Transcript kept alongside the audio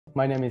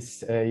My name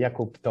is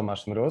Jakub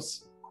Tomasz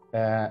Mróz.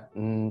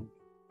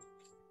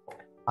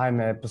 I'm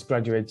a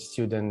postgraduate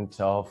student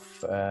of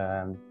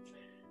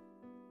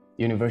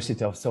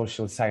University of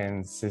Social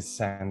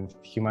Sciences and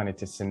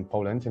Humanities in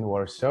Poland, in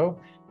Warsaw.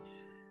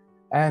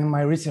 And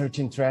my research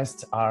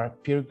interests are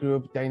peer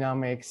group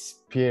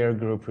dynamics, peer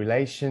group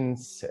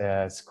relations,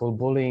 school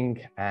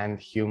bullying, and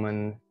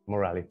human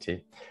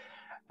morality.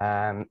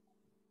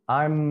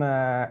 I'm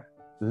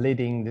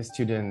leading the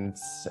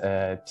students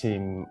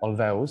team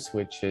Olveus,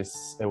 which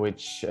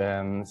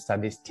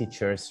studies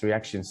teachers'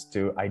 reactions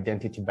to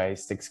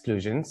identity-based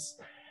exclusions.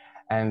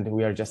 And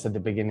we are just at the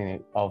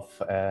beginning of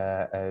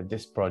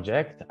this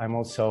project. I'm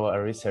also a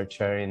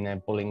researcher in a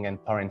bullying and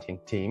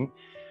parenting team,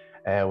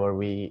 where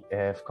we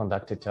have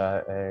conducted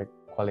a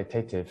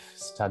qualitative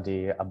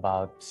study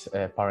about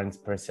parents'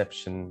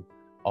 perception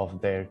of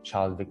their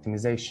child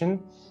victimization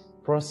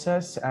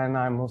process. And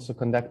I'm also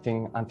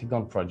conducting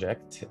Antigone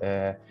project,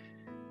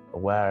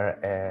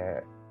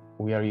 where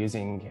we are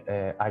using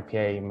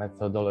IPA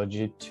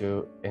methodology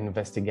to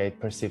investigate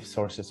perceived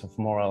sources of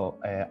moral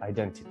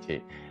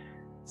identity.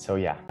 So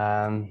yeah,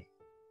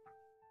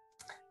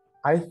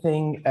 I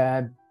think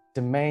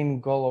the main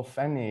goal of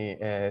any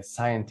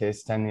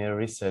scientist, any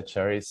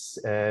researcher is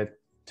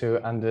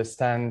to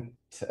understand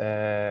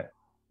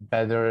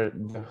better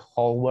the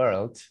whole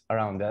world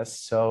around us.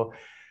 So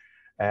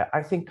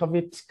I think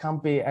COVID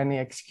can't be any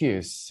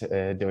excuse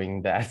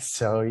doing that.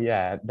 So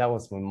yeah, that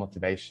was my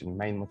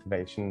main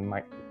motivation,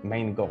 my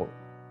main goal.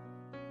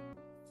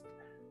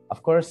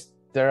 Of course,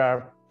 there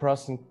are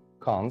pros and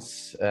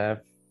cons.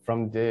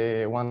 From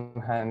the one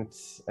hand,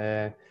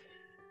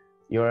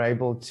 you're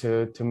able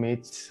to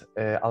meet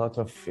a lot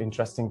of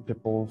interesting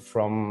people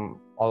from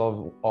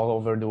all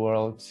over the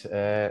world,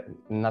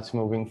 not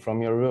moving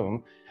from your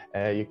room.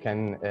 You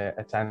can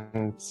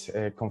attend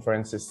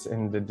conferences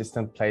in the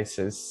distant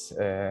places,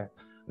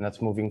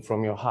 not moving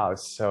from your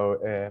house. So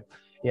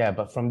yeah,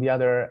 but from the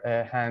other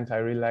hand, I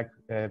really like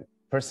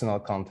personal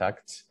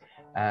contact.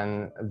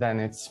 And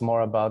then it's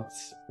more about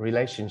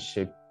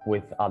relationship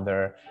with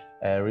other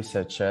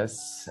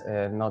researchers,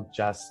 not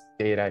just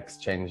data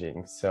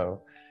exchanging.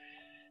 So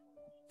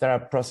there are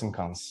pros and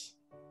cons.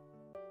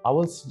 I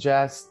would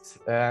suggest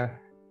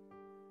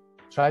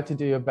try to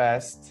do your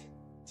best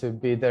to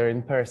be there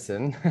in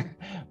person,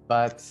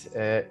 but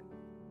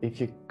if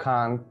you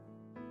can't,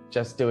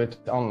 just do it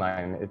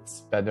online.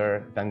 It's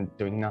better than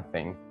doing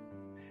nothing.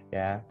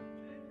 Yeah.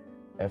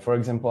 For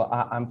example,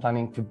 I'm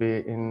planning to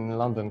be in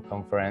London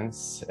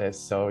conference,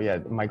 so yeah,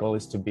 my goal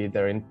is to be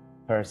there in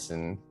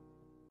person.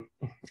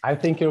 I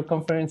think your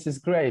conference is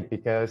great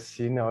because,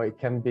 you know, it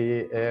can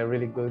be a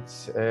really good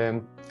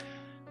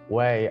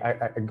way,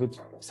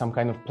 some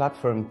kind of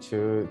platform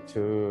to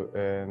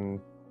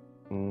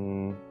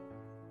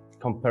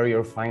compare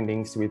your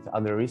findings with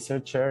other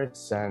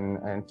researchers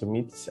and to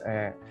meet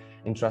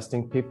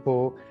interesting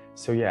people.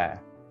 So yeah,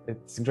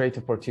 it's a great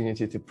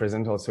opportunity to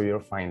present also your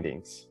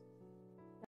findings.